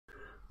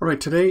All right,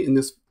 today in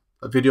this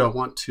video, I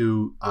want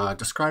to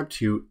describe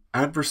to you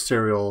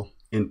adversarial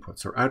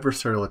inputs or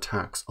adversarial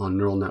attacks on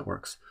neural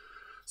networks.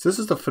 So this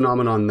is the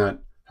phenomenon that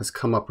has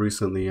come up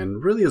recently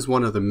and really is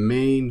one of the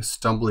main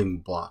stumbling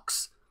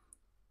blocks,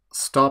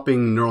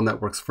 stopping neural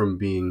networks from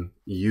being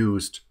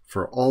used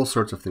for all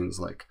sorts of things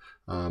like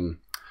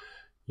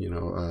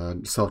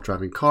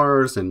self-driving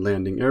cars and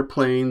landing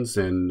airplanes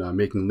and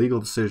making legal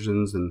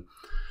decisions. And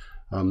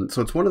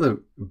so it's one of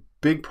the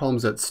big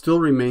problems that still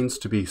remains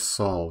to be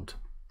solved.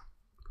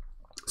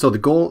 So the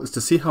goal is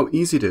to see how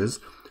easy it is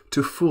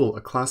to fool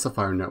a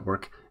classifier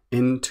network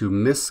into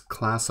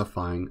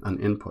misclassifying an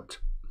input.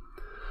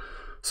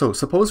 So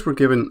suppose we're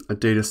given a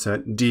data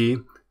set D,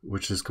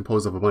 which is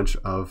composed of a bunch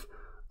of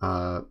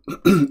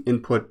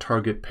input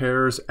target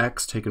pairs,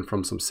 X taken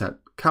from some set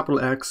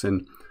capital X,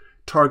 and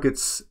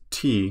targets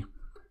T,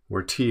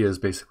 where T is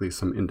basically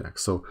some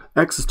index. So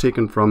X is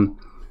taken from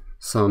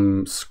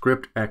some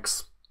script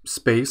X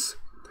space,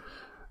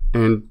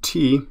 and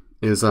T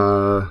is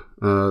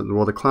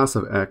the class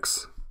of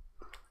X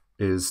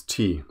is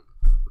T.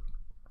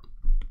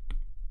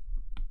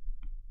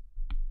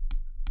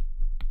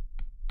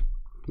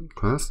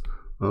 Class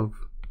of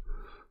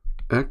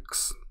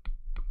X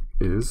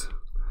is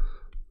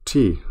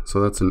T.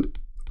 So that's an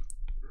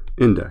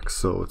index.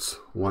 So it's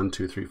 1,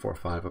 2, 3, 4,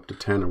 5 up to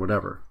 10 or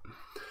whatever.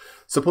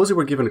 Suppose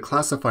we're given a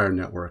classifier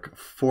network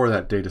for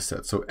that data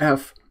set. So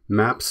F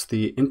maps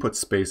the input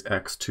space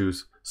X to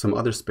some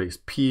other space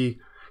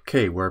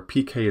PK, where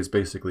PK is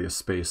basically a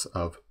space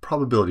of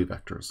probability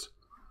vectors.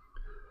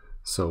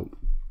 So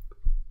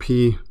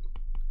PK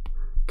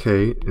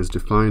is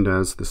defined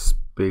as the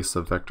space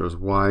of vectors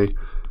Y,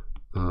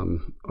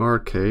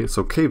 RK,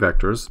 so K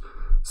vectors,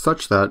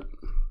 such that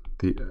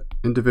the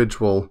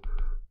individual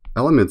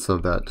elements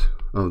of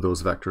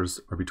those vectors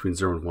are between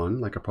 0 and 1,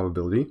 like a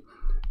probability,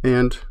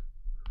 and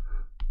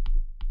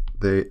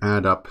they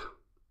add up.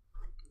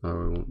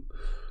 I'll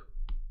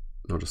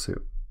just say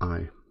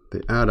I.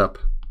 They add up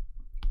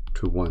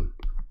to 1.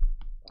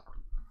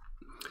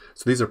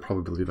 So these are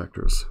probability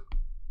vectors.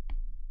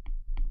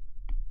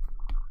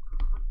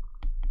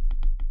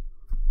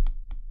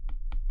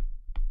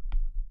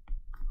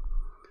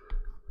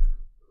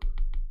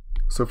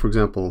 So for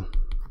example,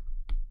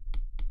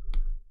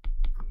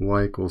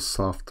 Y equals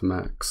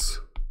softmax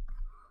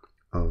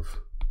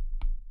of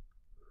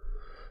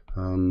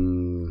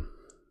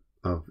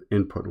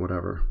input,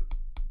 whatever.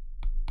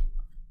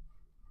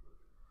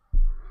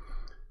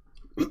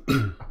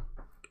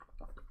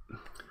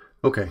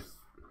 Okay,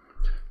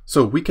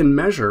 so we can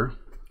measure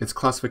its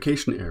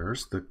classification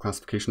errors, the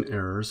classification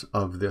errors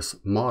of this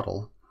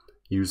model,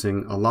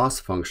 using a loss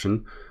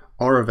function,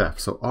 R of F.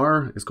 So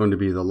R is going to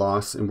be the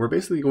loss, and we're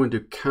basically going to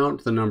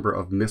count the number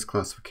of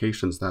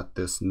misclassifications that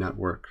this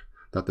network,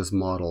 that this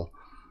model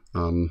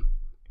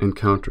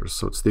encounters.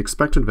 So it's the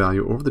expected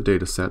value over the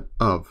data set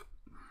of.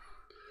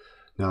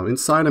 Now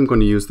inside I'm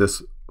going to use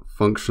this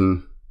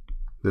function,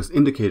 this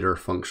indicator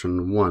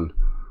function 1.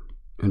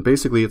 And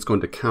basically it's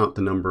going to count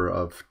the number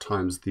of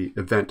times the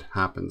event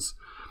happens.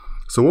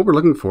 So what we're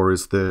looking for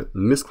is the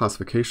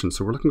misclassification.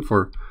 So we're looking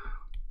for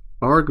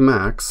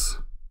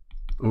argmax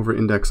over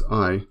index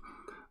I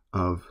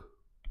of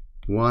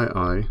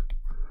yi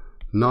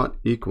not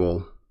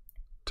equal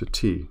to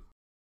t.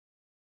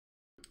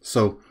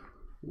 So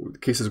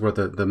cases where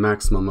the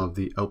maximum of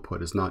the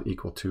output is not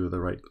equal to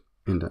the right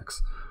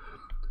index,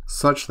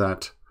 such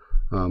that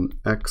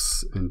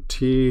x and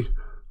t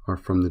are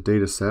from the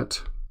data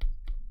set,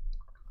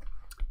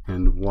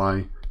 and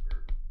y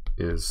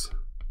is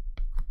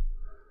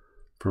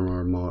from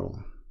our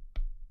model.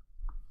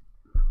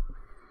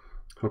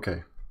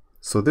 Okay,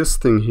 so this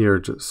thing here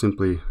just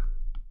simply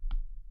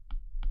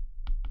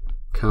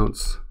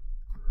counts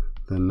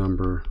the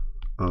number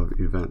of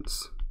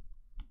events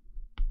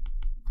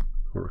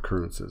or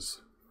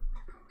occurrences.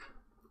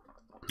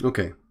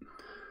 Okay,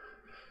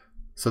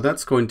 so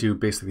that's going to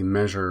basically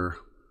measure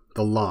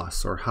the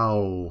loss, or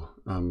how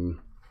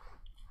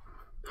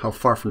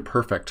far from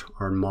perfect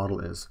our model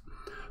is.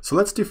 So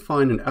let's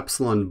define an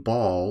epsilon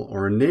ball,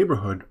 or a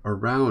neighborhood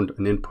around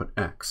an input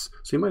X.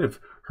 So you might have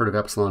heard of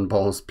epsilon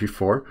balls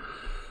before.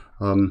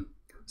 So I'm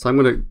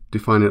going to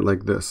define it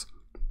like this.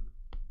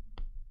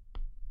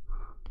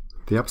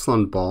 The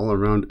epsilon ball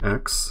around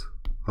X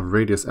of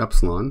radius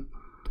epsilon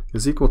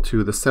is equal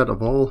to the set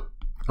of all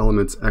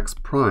elements X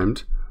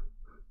primed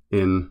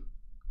in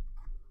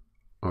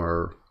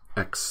our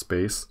X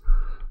space,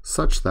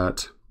 such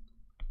that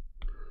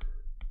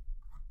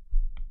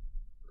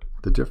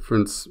the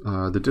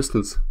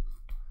distance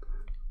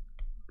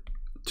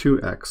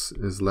to X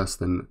is less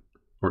than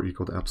or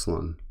equal to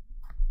epsilon.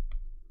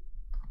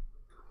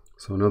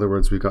 So in other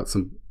words, we've got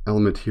some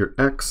element here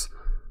X,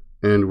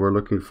 and we're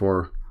looking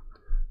for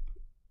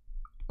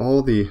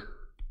all the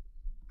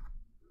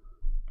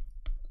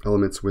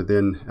elements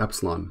within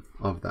epsilon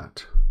of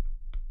that.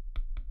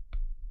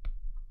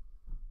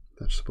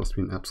 That's supposed to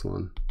be an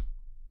epsilon.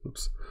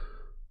 Oops.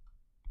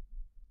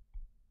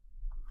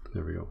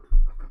 There we go.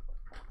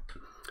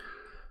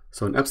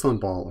 So an epsilon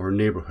ball, or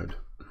neighborhood.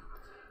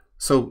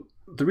 So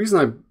the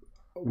reason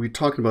we're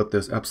talking about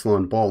this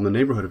epsilon ball in the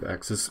neighborhood of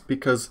x is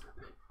because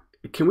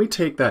can we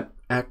take that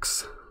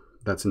x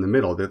that's in the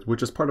middle,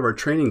 which is part of our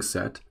training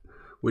set,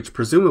 which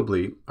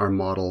presumably our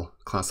model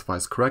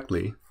classifies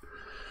correctly.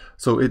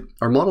 So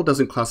our model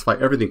doesn't classify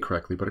everything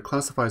correctly, but it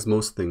classifies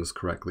most things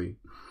correctly.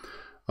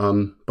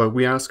 But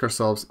we ask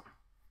ourselves,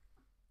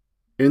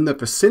 in the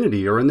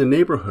vicinity or in the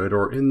neighborhood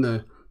or in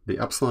the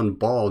epsilon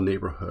ball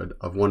neighborhood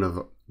of one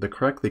of the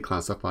correctly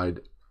classified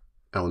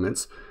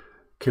elements,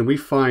 can we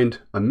find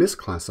a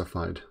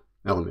misclassified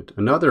element,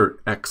 another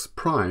x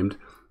primed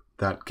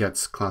that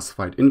gets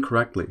classified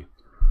incorrectly?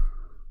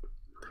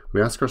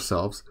 We ask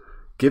ourselves,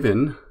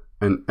 given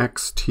an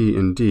xt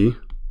in D,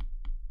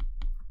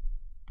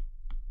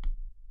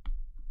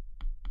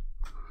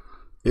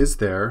 is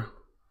there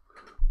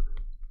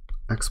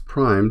x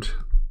primed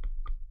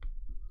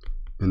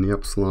in the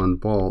epsilon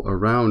ball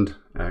around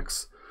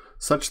x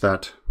such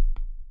that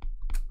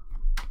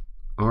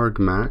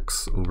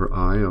argmax over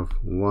I of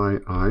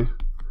yi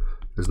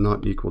is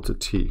not equal to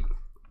t,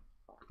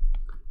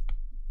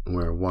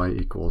 where y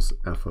equals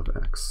f of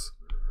x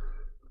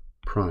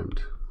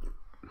primed.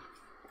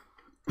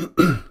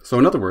 So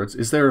in other words,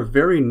 is there a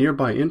very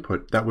nearby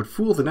input that would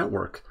fool the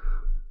network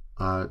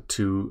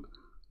to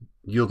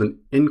yield an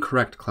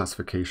incorrect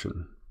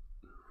classification?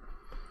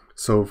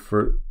 So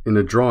in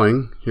a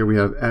drawing, here we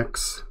have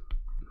x,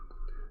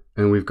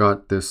 and we've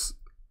got this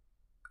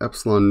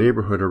epsilon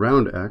neighborhood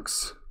around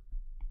x,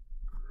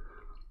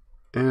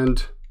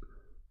 and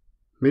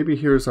maybe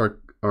here's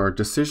our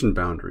decision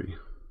boundary.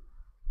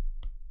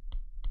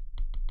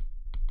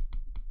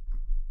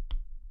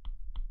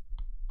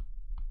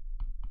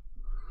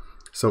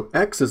 So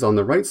x is on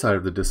the right side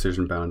of the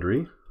decision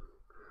boundary.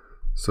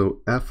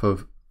 So f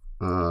of,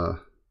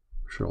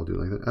 sure I'll do it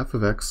like that, f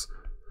of x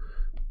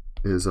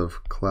is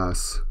of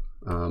class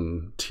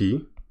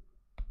t.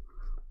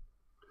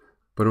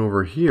 But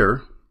over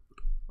here,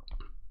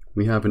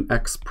 we have an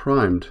x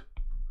primed,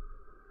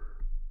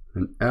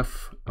 an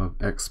f of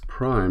x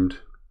primed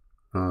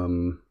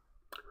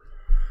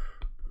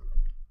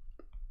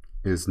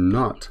is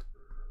not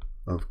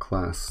of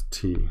class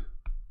t.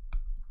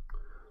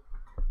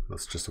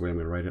 That's just the way I'm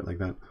going to write it, like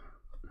that.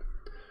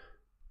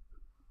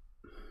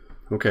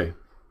 Okay.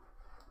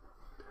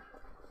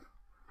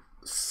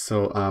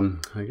 So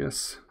I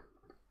guess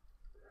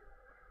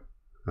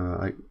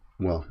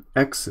well,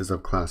 x is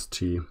of class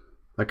t.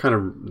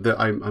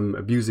 I'm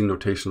abusing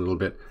notation a little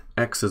bit.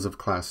 X is of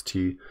class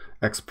t.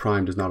 X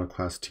primed is not of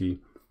class t.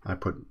 I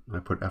put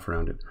f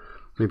around it.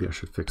 Maybe I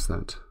should fix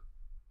that.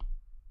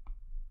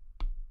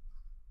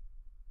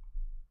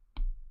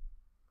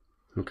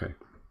 Okay.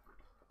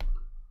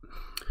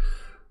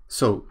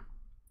 So,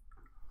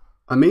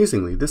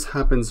 amazingly, this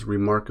happens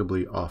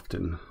remarkably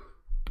often.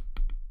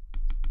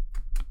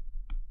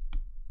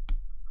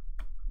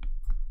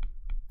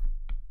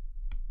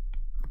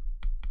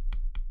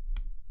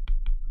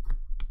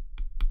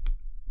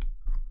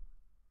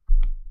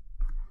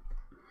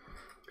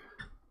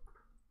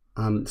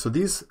 So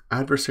these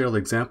adversarial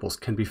examples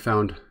can be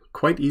found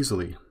quite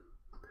easily,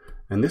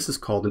 and this is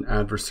called an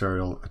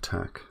adversarial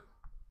attack.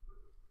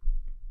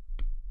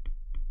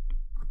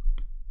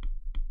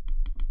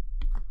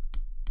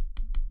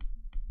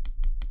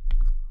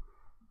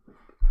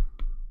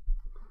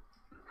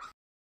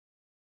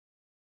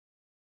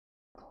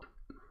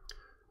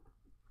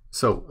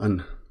 So,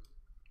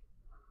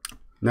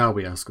 now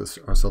we ask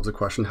ourselves a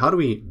question: how do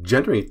we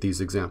generate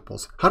these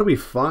examples? How do we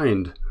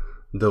find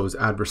those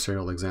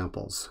adversarial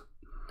examples?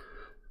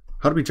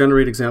 How do we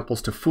generate examples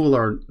to fool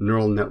our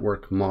neural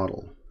network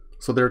model?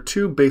 So there are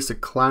two basic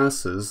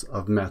classes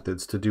of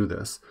methods to do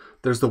this.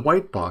 There's the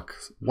white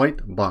box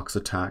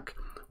attack,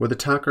 where the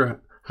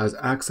attacker has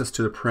access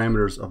to the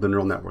parameters of the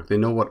neural network. They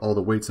know what all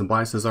the weights and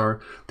biases are.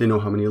 They know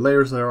how many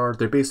layers there are.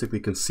 They basically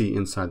can see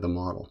inside the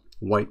model.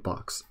 White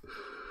box.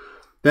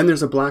 Then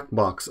there's a black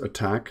box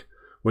attack,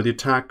 where the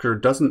attacker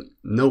doesn't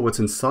know what's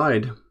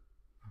inside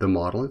the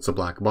model. It's a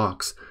black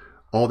box.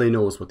 All they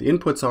know is what the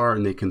inputs are,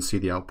 and they can see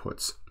the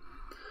outputs.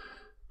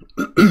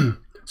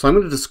 So I'm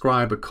going to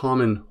describe a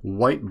common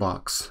white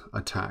box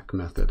attack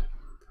method.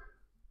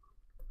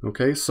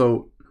 Okay,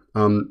 so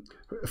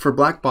for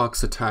black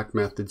box attack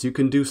methods, you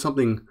can do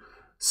something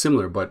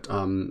similar, but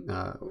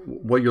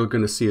what you're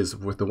going to see is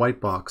with the white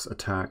box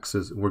attacks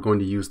is we're going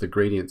to use the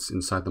gradients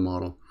inside the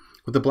model.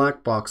 With the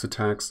black box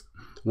attacks,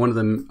 one of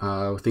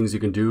the things you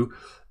can do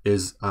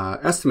is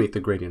estimate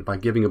the gradient by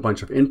giving a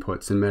bunch of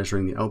inputs and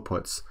measuring the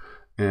outputs,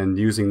 and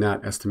using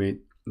that estimate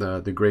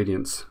the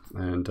gradients.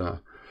 And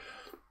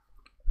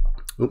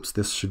oops,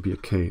 this should be a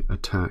K,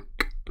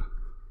 attack,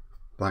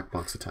 black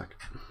box attack.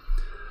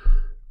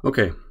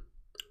 Okay,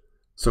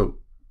 so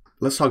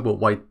let's talk about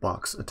white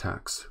box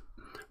attacks.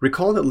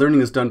 Recall that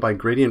learning is done by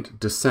gradient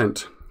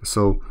descent.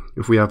 So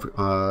if we have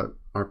our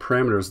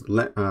parameters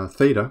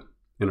theta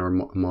in our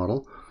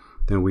model,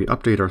 then we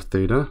update our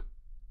theta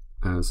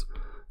as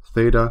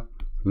theta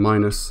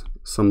minus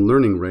some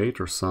learning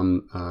rate or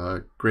some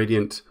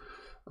gradient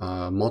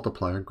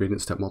multiplier,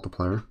 gradient step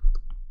multiplier,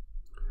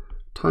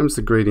 times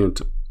the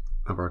gradient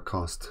of our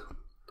cost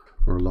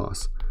or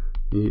loss.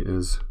 E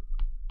is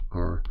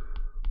our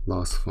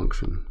loss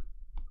function.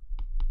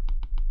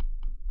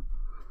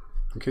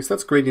 Okay, so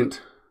that's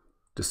gradient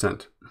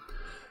descent.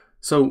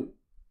 So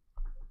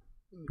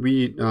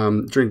we,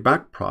 during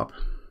backprop,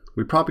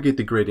 we propagate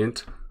the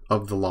gradient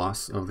of the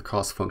loss of the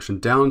cost function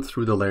down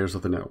through the layers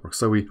of the network.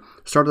 So we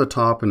start at the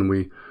top and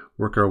we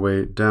work our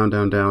way down,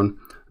 down, down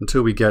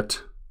until we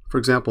get, for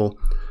example,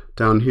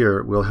 down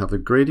here, we'll have the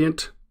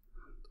gradient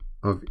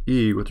of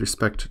E with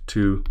respect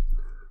to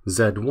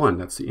Z1.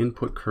 That's the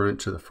input current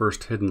to the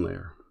first hidden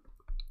layer.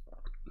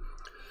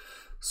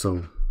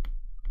 So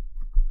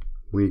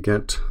we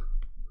get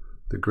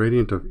the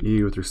gradient of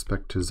E with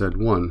respect to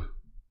Z1.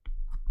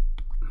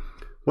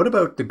 What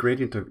about the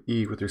gradient of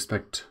E with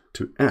respect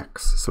to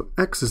X? So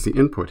X is the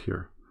input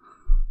here.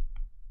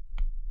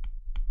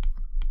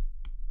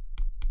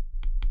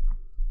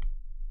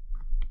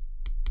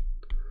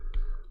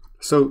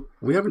 So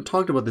we haven't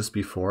talked about this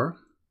before,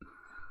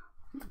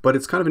 but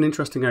it's kind of an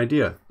interesting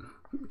idea.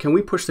 Can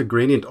we push the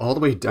gradient all the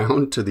way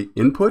down to the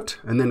input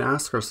and then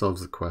ask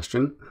ourselves the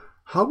question,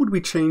 how would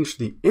we change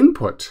the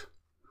input?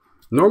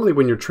 Normally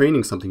when you're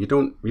training something, you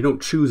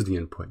don't choose the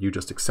input. You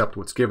just accept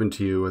what's given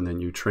to you and then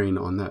you train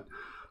on that.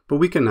 But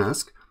we can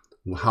ask,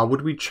 well, how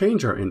would we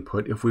change our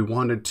input if we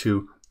wanted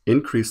to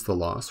increase the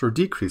loss or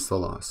decrease the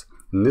loss?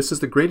 And this is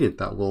the gradient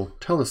that will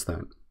tell us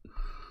that.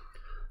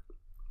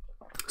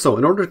 So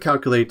in order to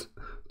calculate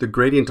the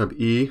gradient of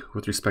E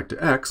with respect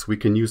to X, we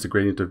can use the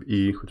gradient of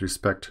E with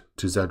respect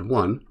to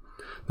Z1.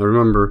 Now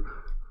remember,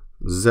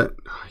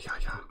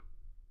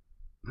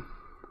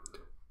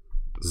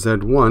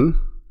 Z1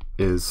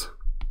 is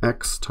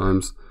X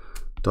times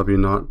W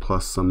naught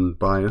plus some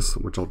bias,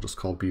 which I'll just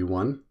call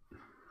B1.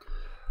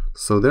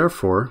 So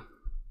therefore,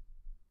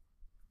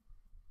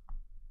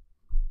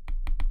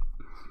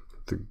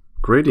 the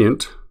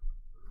gradient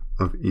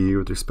of E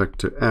with respect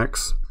to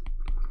X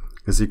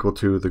is equal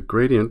to the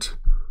gradient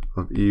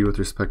of E with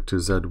respect to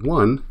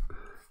Z1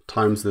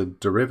 times the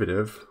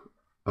derivative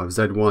of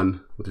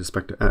Z1 with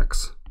respect to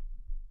X.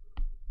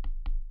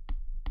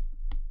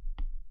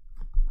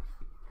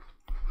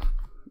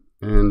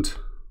 And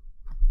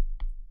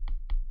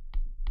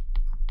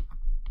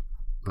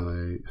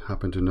I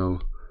happen to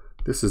know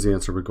this is the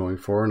answer we're going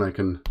for, and I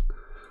can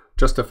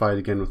justify it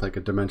again with like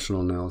a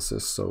dimensional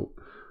analysis. So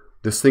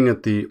this thing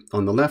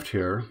on the left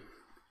here,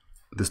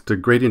 the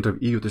gradient of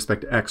E with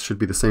respect to X should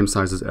be the same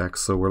size as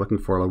X. So we're looking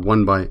for a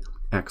 1 by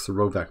X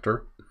row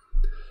vector,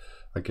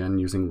 again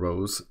using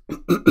rows.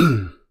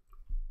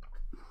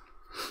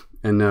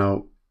 And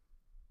now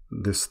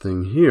this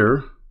thing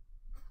here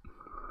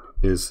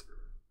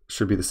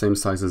should be the same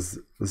size as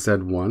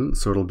Z1.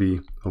 So it'll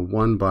be a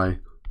 1 by,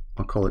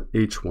 I'll call it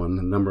H1,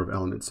 the number of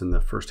elements in the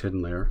first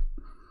hidden layer.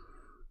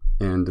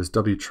 And this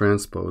W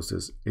transpose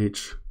is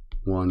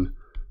H1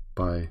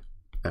 by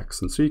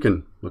X. And so you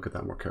can look at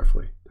that more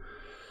carefully.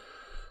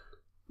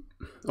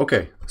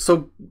 Okay,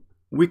 so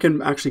we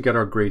can actually get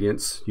our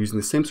gradients using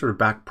the same sort of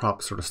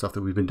backprop sort of stuff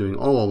that we've been doing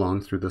all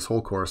along through this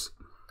whole course.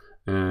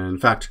 And in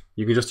fact,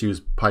 you can just use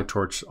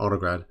PyTorch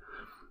AutoGrad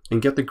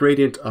and get the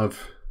gradient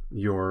of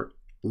your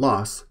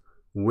loss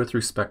with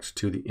respect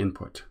to the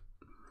input.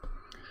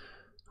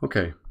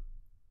 Okay.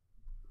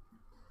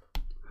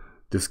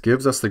 This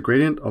gives us the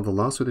gradient of the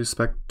loss with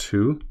respect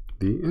to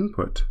the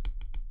input.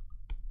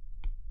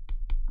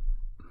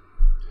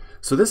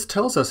 So this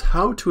tells us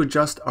how to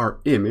adjust our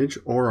image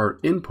or our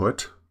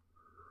input.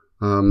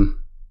 I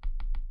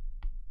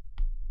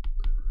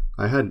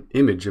had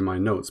image in my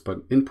notes,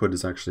 but input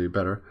is actually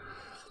better.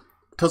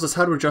 It tells us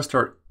how to adjust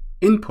our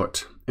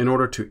input in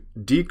order to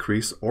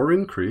decrease or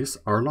increase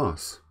our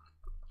loss.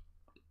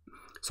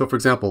 So for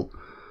example,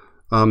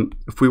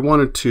 if we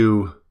wanted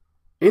to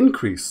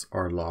increase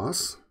our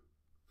loss,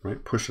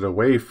 right, push it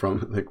away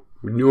from, like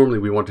normally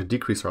we want to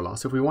decrease our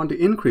loss. If we want to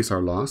increase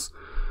our loss,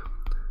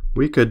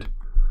 we could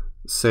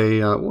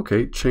say,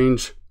 okay,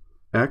 change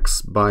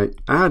X by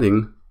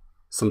adding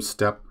some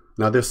step.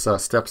 Now this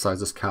step size,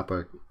 this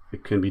kappa,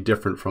 it can be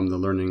different from the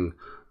learning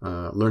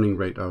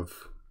rate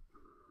of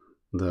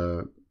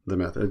the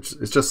method.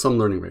 It's just some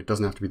learning rate, it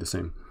doesn't have to be the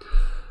same.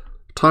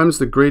 Times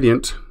the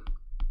gradient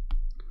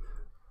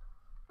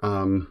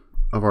of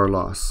our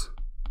loss,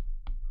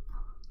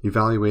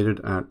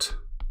 evaluated at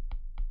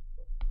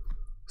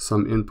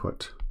some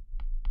input.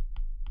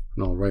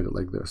 And I'll write it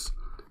like this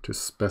to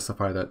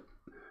specify that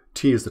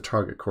T is the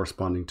target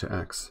corresponding to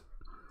X.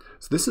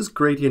 So this is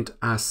gradient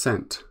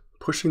ascent,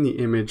 pushing the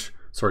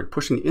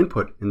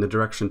input in the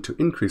direction to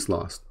increase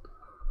loss.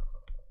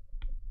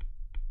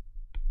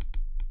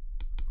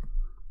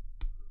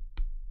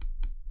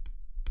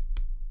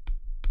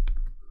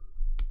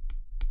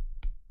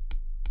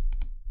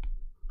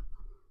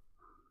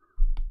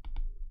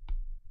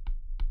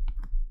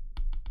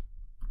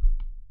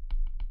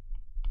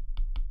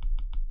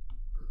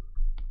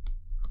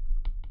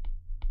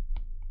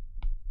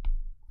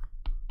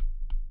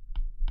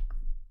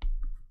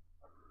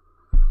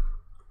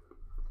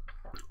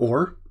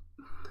 Or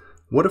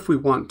what if we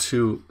want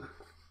to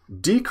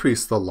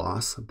decrease the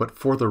loss, but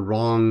for the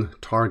wrong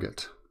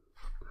target?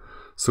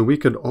 So we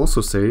could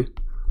also say,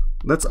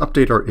 let's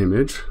update our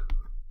image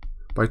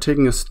by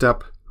taking a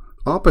step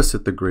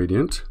opposite the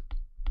gradient,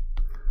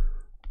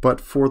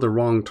 but for the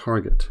wrong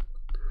target.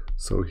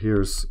 So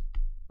here's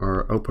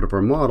our output of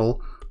our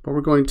model, but we're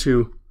going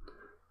to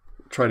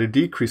try to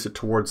decrease it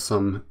towards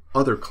some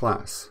other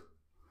class.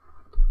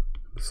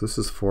 So this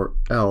is for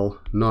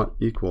L not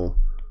equal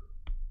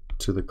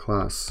to the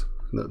class,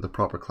 the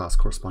proper class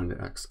corresponding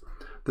to X.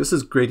 This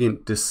is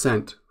gradient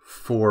descent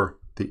for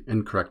the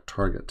incorrect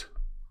target.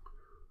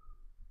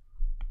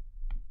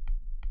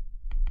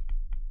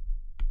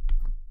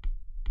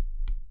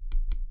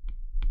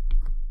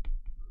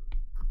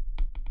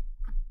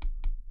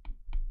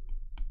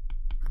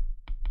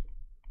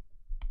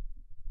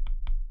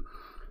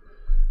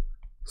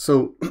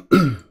 So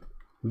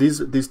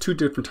these two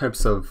different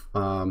types of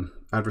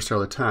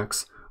adversarial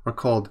attacks are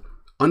called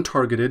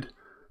untargeted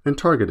and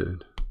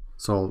targeted.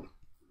 So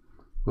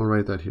I'll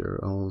write that here.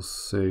 I'll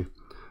say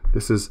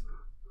this is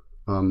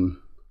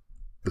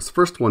this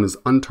first one is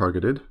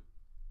untargeted.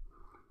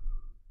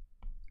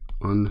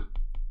 Untargeted.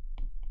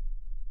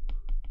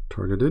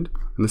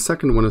 And the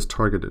second one is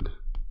targeted.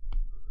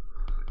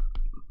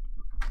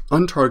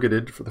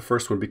 Untargeted for the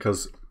first one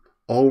because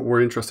all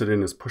we're interested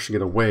in is pushing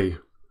it away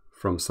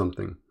from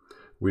something.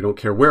 We don't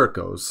care where it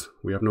goes.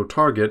 We have no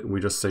target.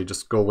 We just say,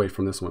 just go away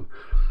from this one.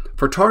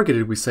 For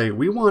targeted, we say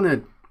we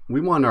want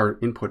our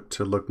input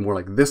to look more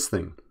like this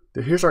thing.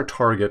 Here's our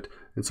target,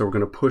 and so we're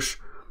going to push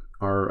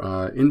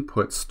our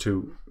inputs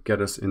to get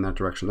us in that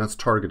direction. That's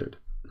targeted.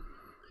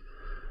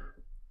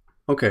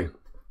 Okay,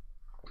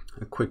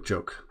 a quick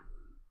joke.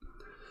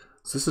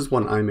 So this is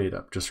one I made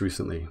up just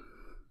recently.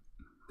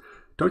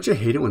 Don't you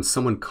hate it when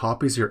someone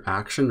copies your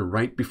action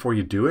right before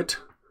you do it?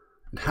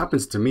 It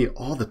happens to me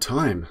all the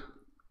time.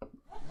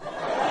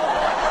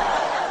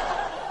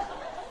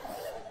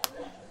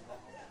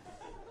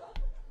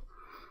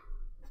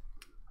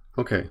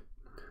 Okay,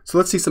 so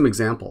let's see some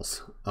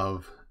examples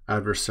of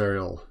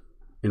adversarial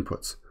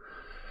inputs.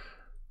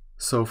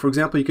 So for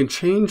example, you can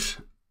change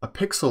a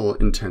pixel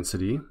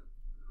intensity,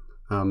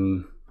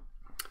 or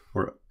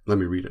let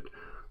me read it.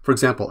 For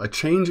example, a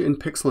change in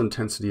pixel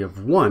intensity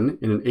of 1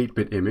 in an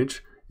 8-bit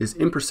image is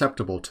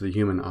imperceptible to the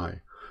human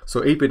eye.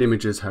 So 8-bit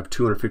images have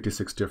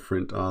 256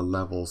 different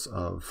levels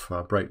of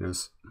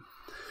brightness.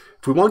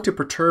 If we want to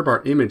perturb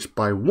our image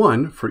by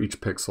 1 for each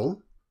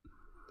pixel,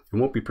 it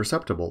won't be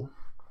perceptible.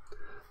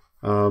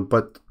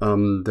 But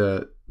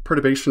the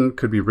perturbation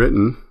could be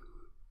written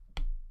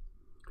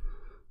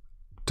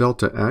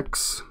delta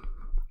x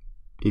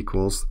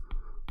equals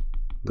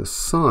the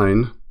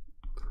sine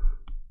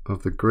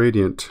of the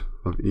gradient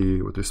of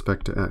E with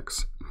respect to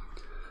x.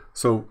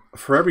 So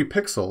for every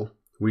pixel,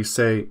 we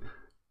say,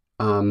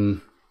 is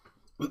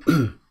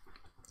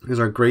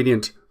our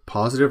gradient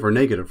positive or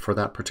negative for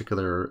that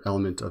particular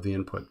element of the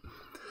input?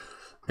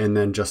 And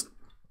then just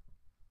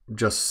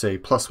say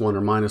 +1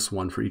 or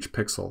 -1 for each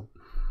pixel.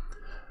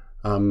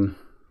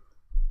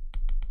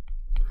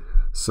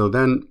 So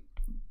then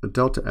the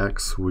delta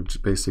x would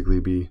basically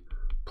be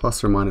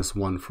 + or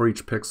 -1 for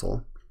each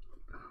pixel.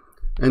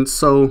 And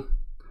so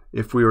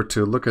if we were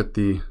to look at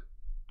the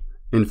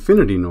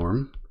infinity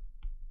norm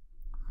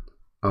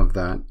of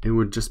that, it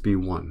would just be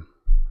 1.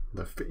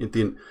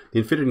 The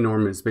infinity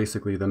norm is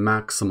basically the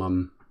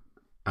maximum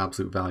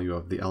absolute value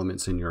of the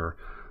elements in your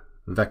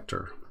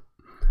vector.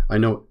 I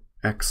know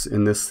x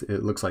in this,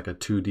 it looks like a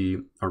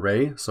 2D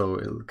array, so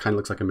it kind of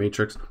looks like a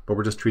matrix, but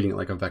we're just treating it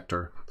like a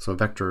vector. So a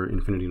vector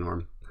infinity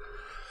norm.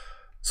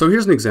 So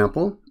here's an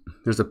example.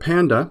 There's a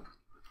panda,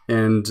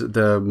 and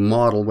the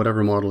model,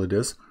 whatever model it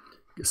is,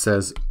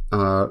 says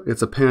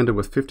it's a panda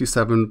with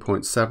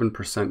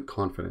 57.7%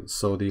 confidence.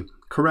 So the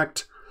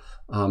correct,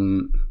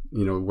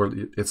 where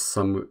it's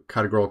some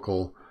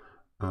categorical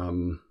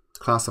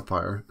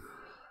classifier.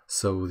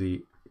 So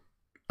the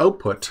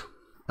output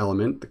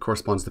element that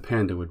corresponds to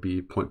panda would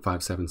be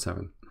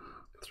 0.577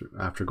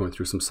 after going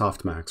through some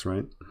softmax,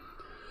 right?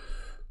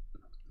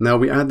 Now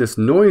we add this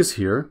noise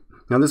here.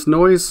 Now this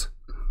noise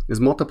is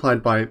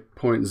multiplied by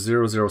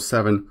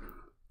 0.007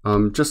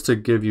 just to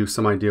give you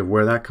some idea of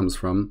where that comes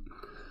from.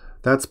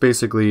 That's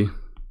basically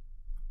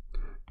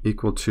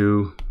equal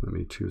to, let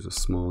me choose a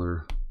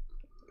smaller,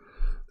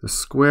 the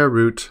square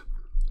root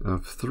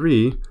of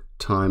 3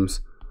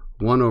 times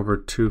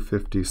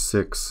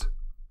 1/256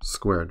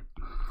 squared.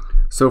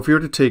 So if you were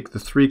to take the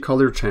 3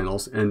 color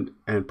channels and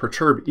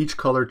perturb each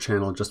color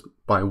channel just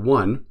by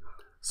 1,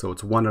 so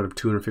it's 1 out of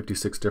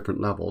 256 different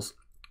levels,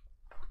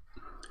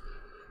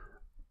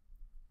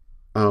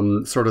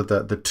 sort of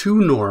the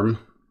 2 norm,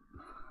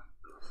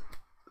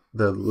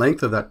 the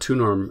length of that 2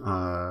 norm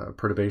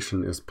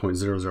perturbation is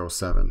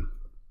 0.007.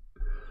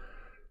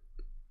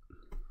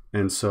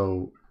 And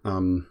so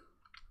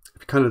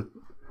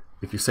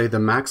if you say the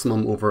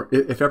maximum over,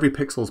 if every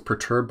pixel is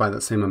perturbed by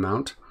that same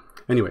amount,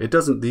 anyway,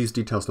 these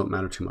details don't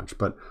matter too much,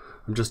 but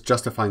I'm just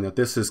justifying that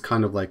this is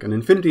kind of like an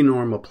infinity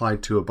norm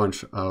applied to a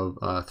bunch of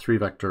 3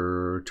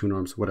 vector 2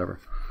 norms, whatever.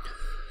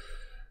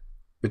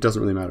 It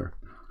doesn't really matter.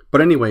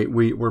 But anyway,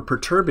 we're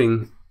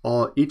perturbing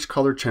each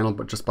color channel,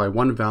 but just by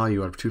one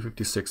value out of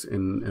 256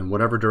 in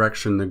whatever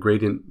direction the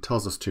gradient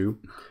tells us to.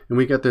 And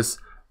we get this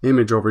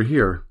image over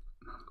here,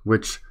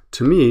 which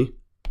to me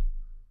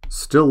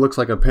still looks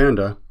like a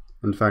panda.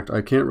 In fact,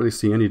 I can't really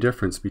see any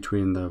difference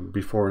between the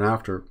before and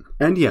after.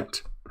 And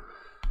yet,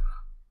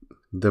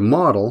 the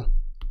model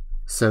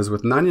says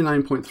with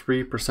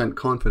 99.3%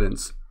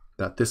 confidence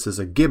that this is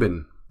a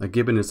gibbon. A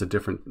gibbon is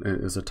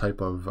a type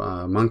of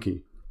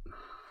monkey.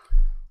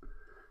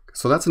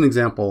 So that's an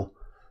example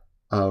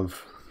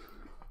of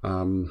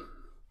an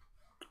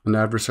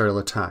adversarial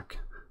attack.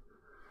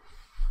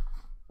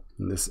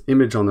 And this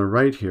image on the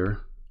right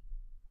here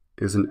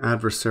is an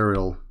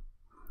adversarial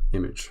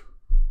image.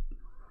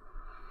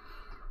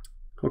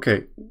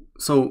 Okay,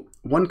 so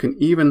one can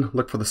even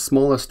look for the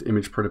smallest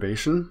image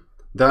perturbation.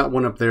 That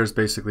one up there is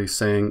basically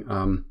saying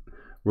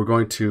we're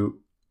going to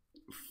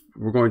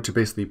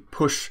basically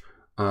push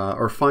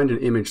or find an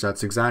image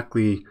that's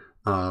exactly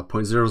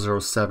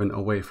 0.007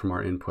 away from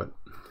our input,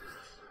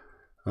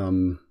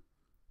 and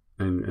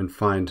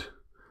find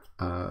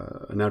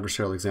an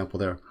adversarial example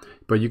there.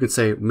 But you could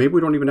say maybe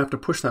we don't even have to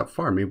push that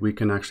far. Maybe we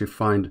can actually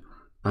find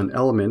an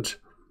element,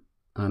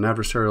 an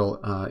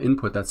adversarial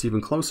input that's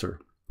even closer.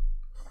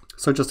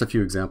 So just a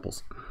few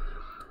examples.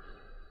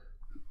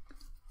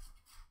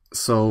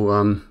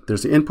 So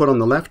there's the input on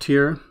the left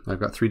here. I've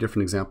got 3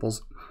 different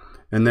examples.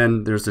 And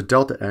then there's the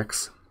delta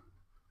x.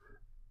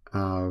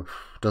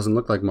 Doesn't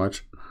look like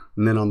much.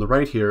 And then on the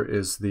right here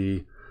is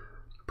the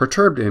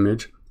perturbed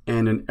image.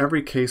 And in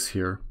every case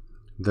here,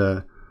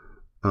 the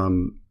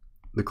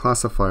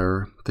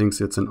classifier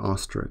thinks it's an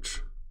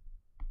ostrich.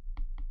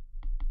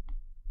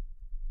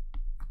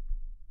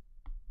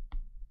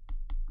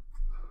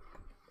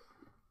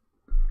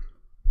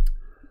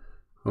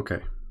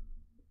 Okay.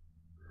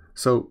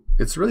 So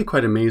it's really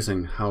quite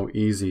amazing how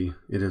easy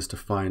it is to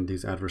find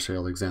these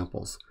adversarial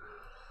examples.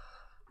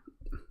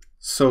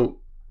 So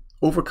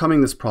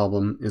overcoming this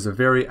problem is a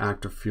very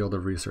active field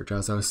of research.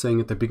 As I was saying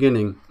at the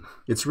beginning,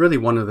 it's really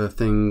one of the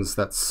things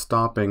that's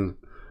stopping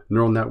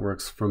neural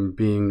networks from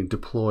being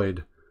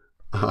deployed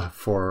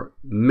for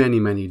many,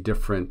 many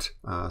different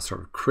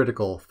sort of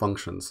critical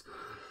functions.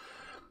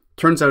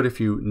 Turns out if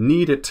you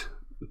need it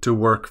to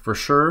work for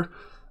sure,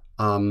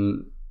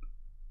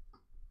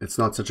 it's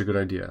not such a good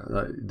idea.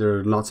 There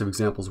are lots of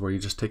examples where you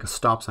just take a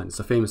stop sign. It's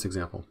a famous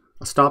example.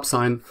 A stop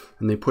sign,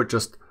 and they put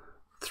just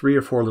 3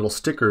 or 4 little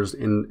stickers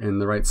in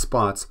the right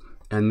spots,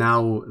 and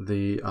now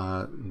the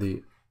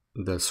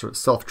sort of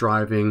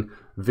self-driving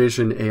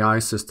vision AI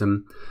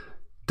system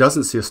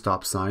doesn't see a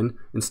stop sign.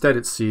 Instead,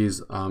 it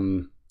sees I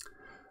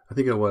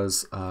think it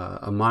was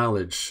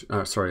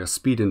a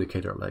speed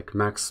indicator, like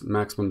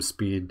maximum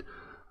speed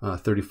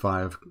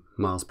 35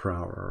 miles per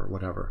hour or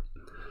whatever.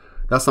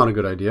 That's not a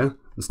good idea.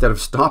 Instead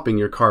of stopping,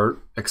 your car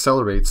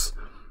accelerates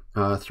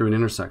through an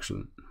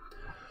intersection.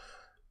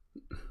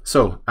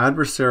 So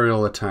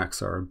adversarial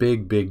attacks are a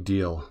big, big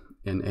deal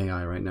in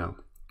AI right now.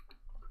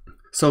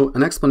 So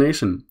an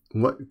explanation.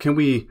 What can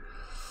we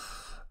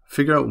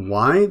figure out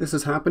why this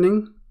is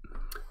happening?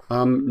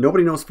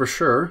 Nobody knows for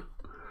sure,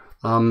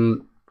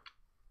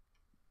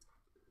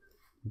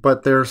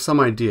 but there are some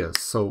ideas.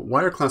 So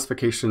why are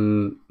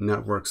classification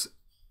networks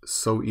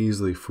so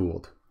easily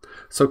fooled?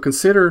 So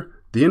consider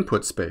the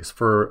input space.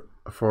 For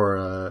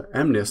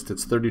MNIST,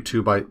 it's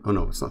 32 by, oh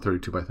no, it's not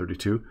 32 by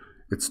 32,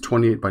 it's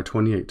 28 by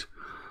 28.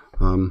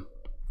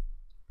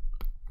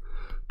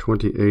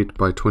 28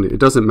 by 20, it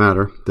doesn't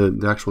matter,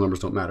 the actual numbers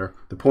don't matter.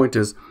 The point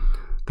is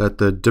that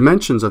the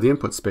dimensions of the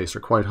input space are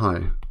quite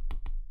high.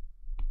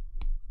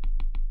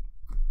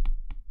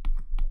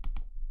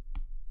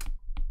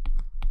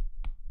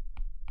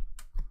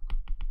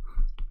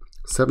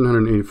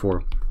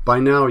 $784. By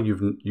now,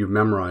 you've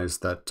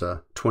memorized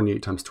that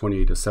 28 times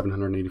 28 is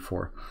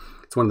 784.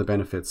 It's one of the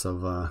benefits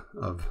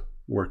of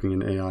working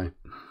in AI.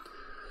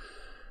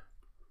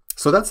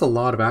 So that's a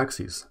lot of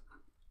axes.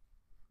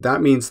 That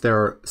means there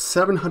are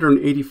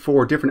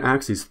 784 different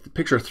axes.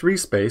 Picture 3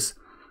 space.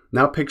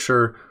 Now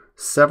picture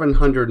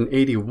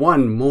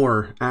 781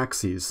 more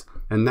axes,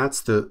 and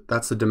that's the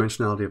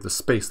dimensionality of the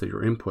space that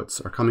your inputs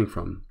are coming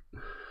from.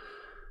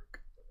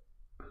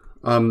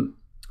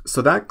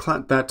 So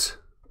that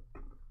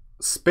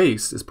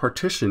space is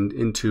partitioned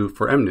into,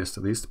 for MNIST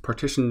at least,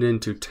 partitioned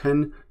into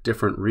 10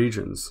 different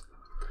regions.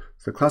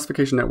 So the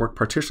classification network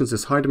partitions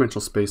this high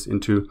dimensional space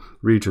into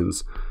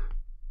regions.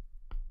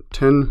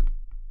 10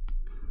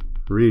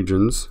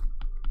 regions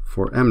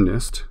for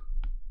MNIST.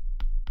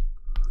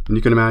 And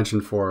you can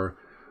imagine for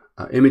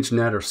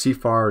ImageNet or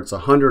CFAR, it's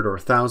 100 or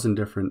 1,000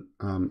 different,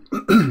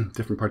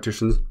 different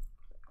partitions.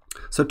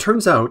 So it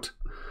turns out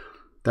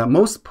that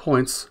most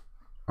points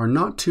are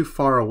not too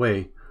far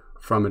away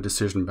from a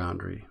decision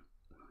boundary.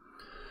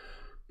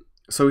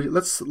 So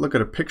let's look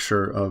at a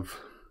picture of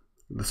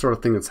the sort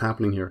of thing that's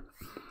happening here.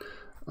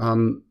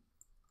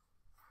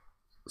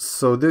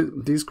 So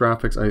these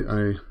graphics,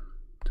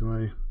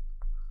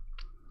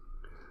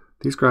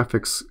 these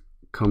graphics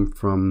come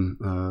from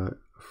a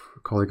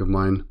colleague of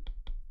mine,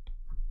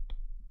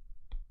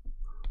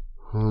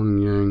 Hong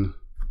Yang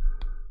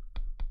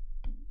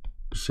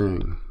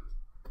Zhang.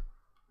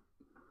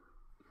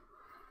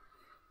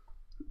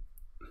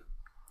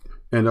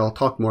 And I'll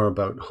talk more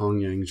about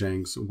Hongyang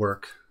Zhang's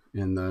work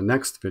in the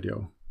next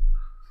video.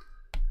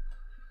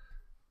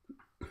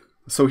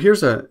 So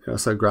here's a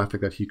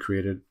graphic that he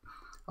created.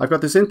 I've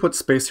got this input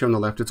space here on the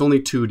left. It's only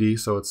 2D,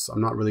 so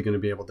I'm not really going to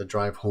be able to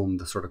drive home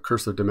the sort of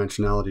cursive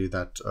dimensionality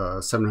that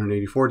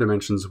 784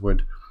 dimensions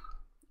would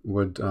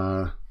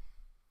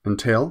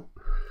entail.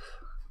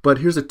 But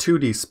here's a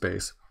 2D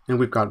space, and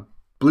we've got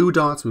blue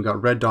dots, and we've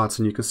got red dots,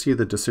 and you can see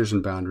the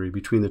decision boundary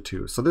between the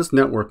two. So this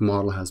network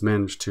model has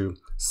managed to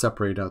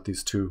separate out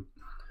these two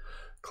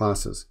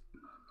classes.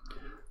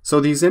 So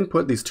these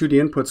 2D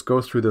inputs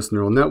go through this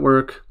neural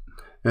network,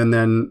 and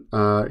then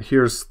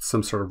here's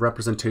some sort of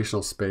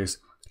representational space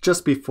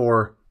just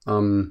before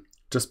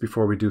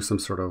we do some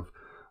sort of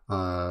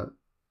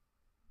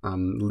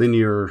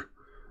linear.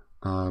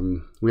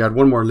 We add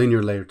one more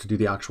linear layer to do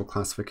the actual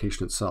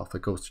classification itself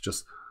that goes to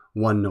just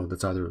one node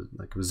that's either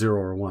like 0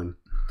 or 1.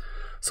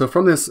 So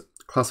from this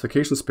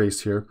classification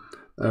space here,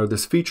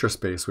 this feature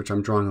space, which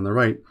I'm drawing on the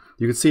right,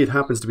 you can see it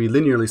happens to be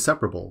linearly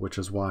separable, which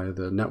is why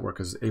the network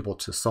is able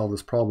to solve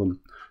this problem.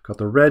 Got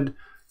the red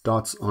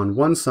dots on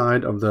one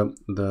side of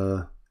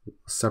the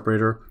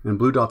separator and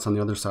blue dots on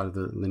the other side of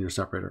the linear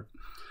separator.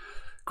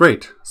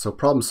 Great, so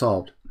problem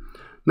solved.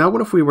 Now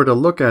what if we were to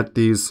look at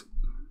these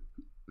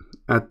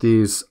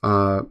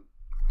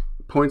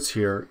points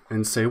here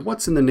and say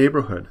what's in the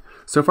neighborhood?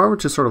 So if I were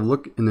to sort of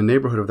look in the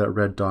neighborhood of that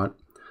red dot,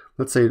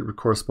 let's say it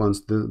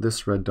corresponds to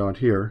this red dot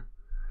here.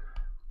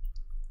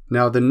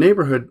 Now the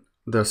neighborhood,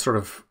 the sort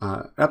of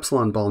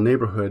epsilon ball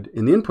neighborhood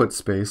in the input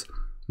space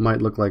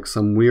might look like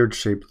some weird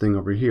shaped thing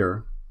over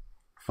here.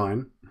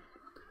 Fine.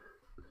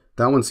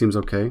 That one seems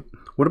okay.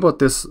 What about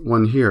this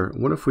one here?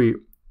 What if we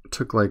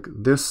took like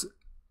this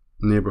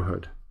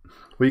neighborhood?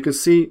 Well, you can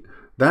see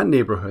that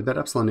neighborhood, that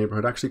epsilon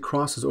neighborhood, actually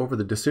crosses over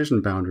the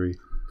decision boundary,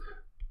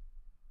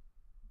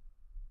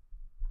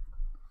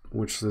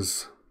 which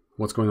is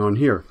what's going on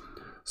here.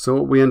 So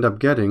what we end up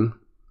getting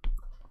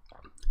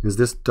is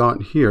this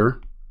dot here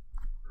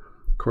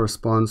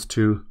corresponds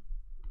to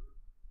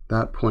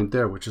that point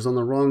there, which is on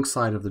the wrong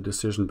side of the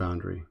decision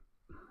boundary.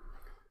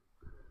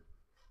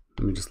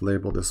 Let me just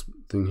label this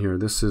thing here.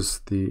 This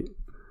is the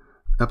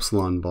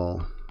epsilon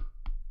ball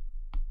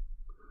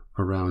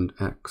around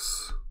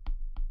X.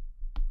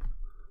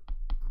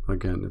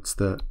 Again, it's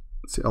the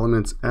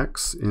elements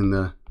X in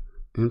the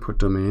input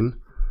domain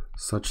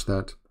such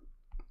that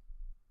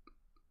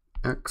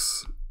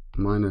X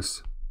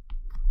minus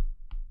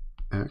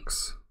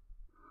X,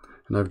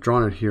 and I've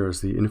drawn it here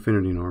as the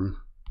infinity norm.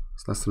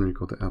 It's less than or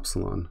equal to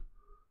epsilon.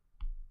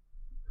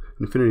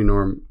 Infinity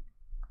norm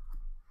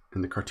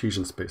in the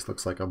Cartesian space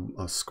looks like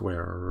a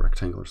square or a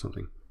rectangle or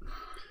something.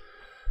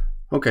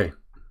 Okay.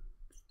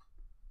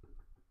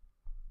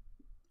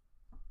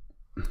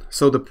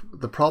 So the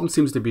problem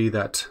seems to be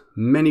that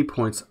many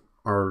points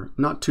are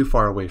not too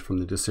far away from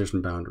the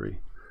decision boundary.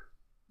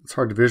 It's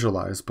hard to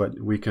visualize, but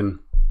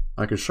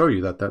I can show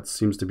you that that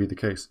seems to be the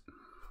case.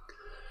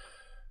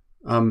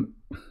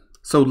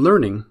 So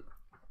learning,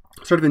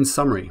 sort of in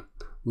summary,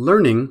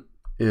 learning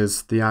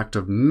is the act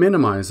of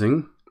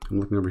minimizing, I'm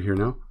looking over here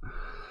now,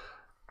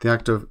 the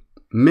act of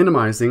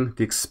minimizing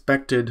the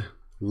expected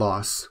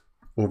loss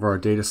over our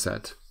data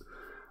set.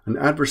 An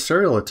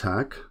adversarial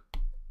attack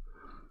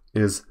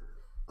is,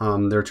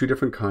 there are two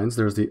different kinds.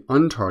 There's the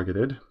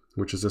untargeted,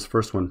 which is this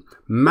first one,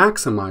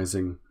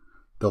 maximizing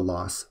the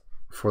loss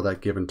for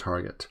that given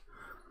target.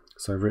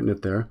 So I've written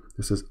it there.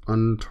 This is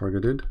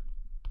untargeted.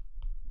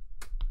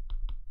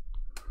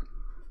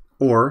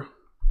 Or,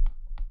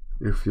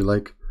 if you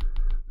like,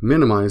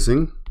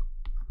 minimizing,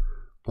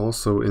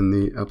 also in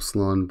the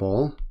epsilon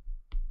ball,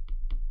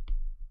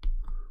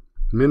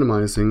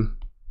 minimizing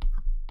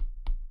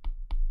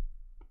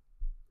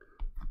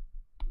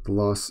the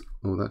loss,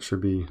 oh, that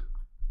should be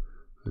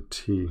a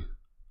T.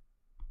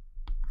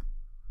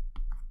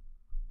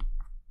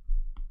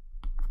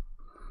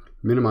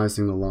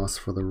 Minimizing the loss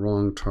for the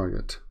wrong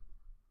target.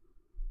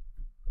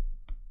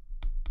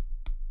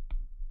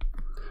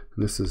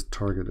 And this is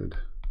targeted.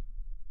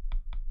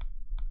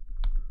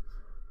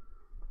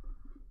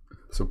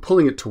 So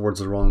pulling it towards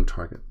the wrong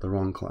target, the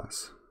wrong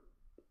class.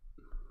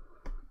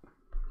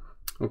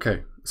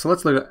 Okay, so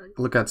let's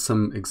look at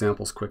some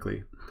examples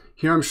quickly.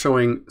 Here I'm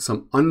showing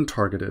some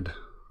untargeted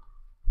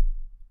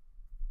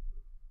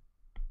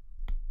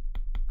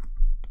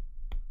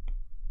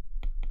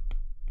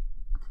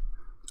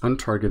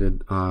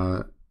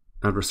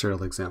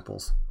adversarial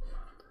examples.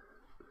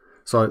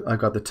 So I've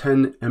got the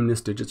 10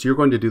 MNIST digits. You're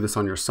going to do this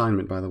on your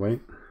assignment, by the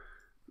way.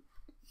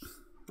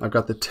 I've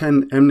got the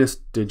 10 MNIST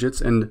digits,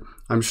 and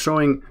I'm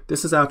showing,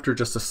 this is after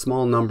just a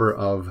small number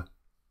of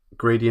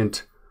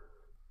gradient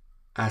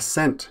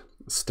ascent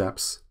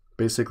steps,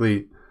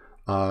 basically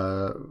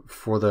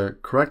for the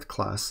correct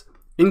class,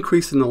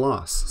 increasing the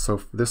loss.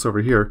 So this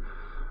over here,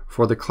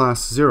 for the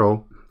class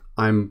 0,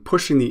 I'm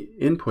pushing the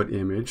input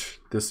image,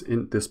 this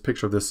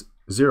picture of this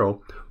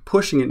 0,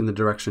 pushing it in the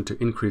direction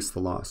to increase the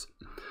loss.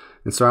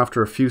 And so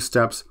after a few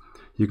steps,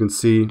 you can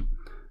see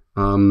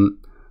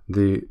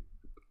the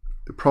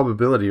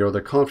probability or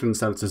the confidence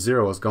that it's a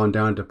 0 has gone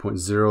down to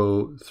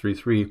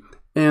 0.033,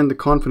 and the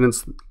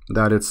confidence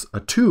that it's a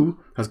 2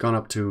 has gone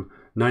up to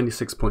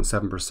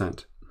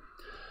 96.7%.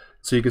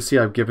 So you can see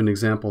I've given an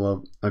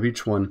example of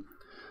each one.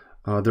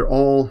 They're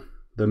all,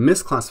 the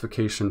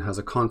misclassification has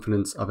a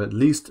confidence of at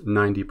least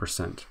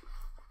 90%.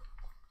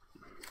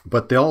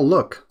 But they all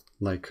look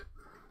like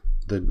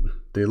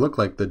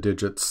the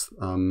digits.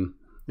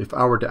 If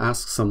I were to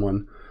ask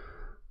someone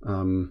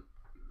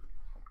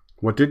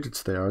what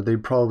digits they are,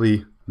 they'd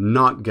probably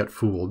not get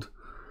fooled.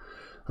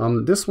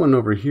 This one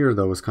over here,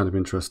 though, is kind of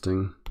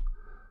interesting.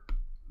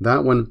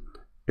 That one,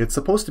 it's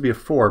supposed to be a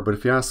 4, but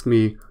if you ask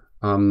me,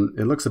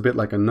 it looks a bit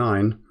like a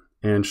 9.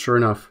 And sure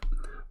enough,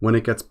 when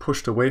it gets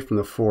pushed away from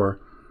the 4,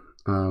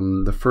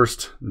 the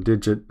first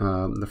digit,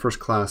 the first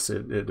class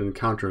it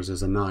encounters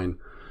is a 9.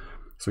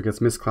 So it gets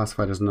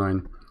misclassified as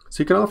 9.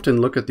 So you can often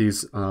look at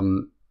these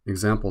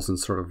examples and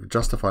sort of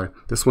justify.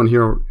 This one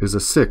here is a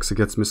 6. It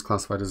gets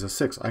misclassified as a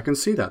 6. I can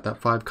see that. That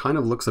 5 kind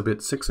of looks a bit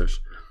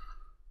 6-ish.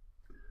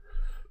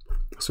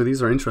 So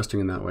these are interesting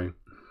in that way.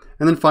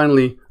 And then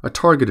finally, a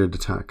targeted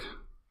attack.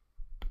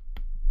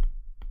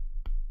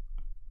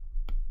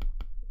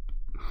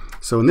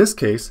 So in this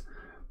case,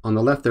 on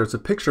the left there, it's a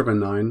picture of a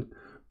 9,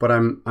 but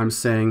I'm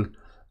saying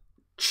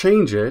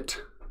change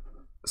it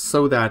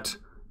so that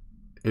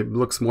it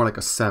looks more like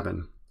a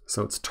 7.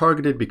 So it's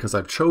targeted because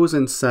I've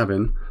chosen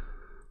 7.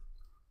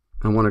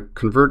 I want to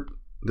convert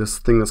this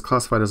thing that's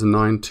classified as a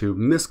 9 to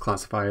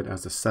misclassify it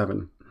as a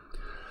 7.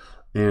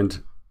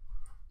 And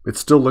it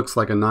still looks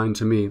like a 9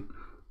 to me,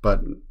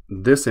 but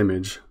this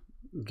image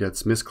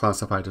gets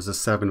misclassified as a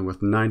 7 with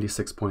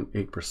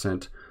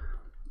 96.8%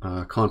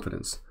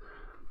 confidence.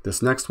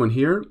 This next one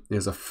here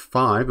is a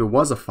 5. It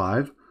was a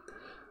 5,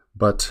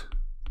 but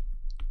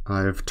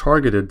I've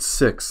targeted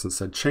 6 and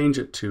said change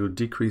it to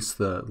decrease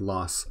the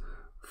loss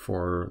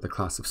for the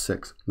class of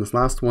 6. This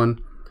last one,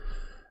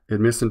 it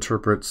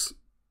misinterprets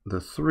the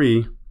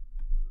 3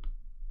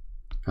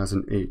 as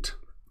an 8.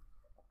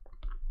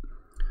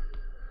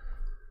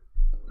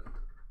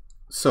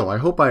 So I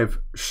hope I've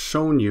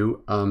shown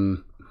you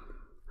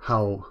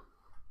how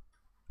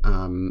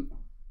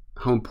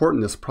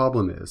important this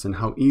problem is and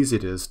how easy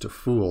it is to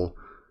fool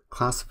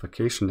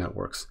classification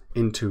networks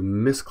into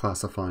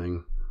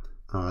misclassifying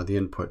the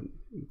input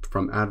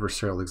from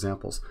adversarial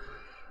examples.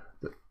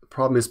 The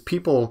problem is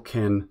people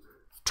can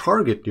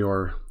target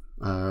your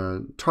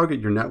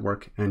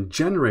network and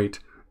generate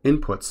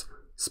inputs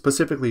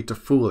specifically to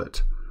fool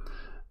it,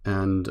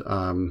 and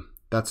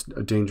that's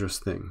a dangerous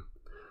thing.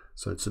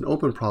 So it's an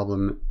open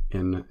problem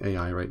in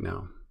AI right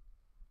now.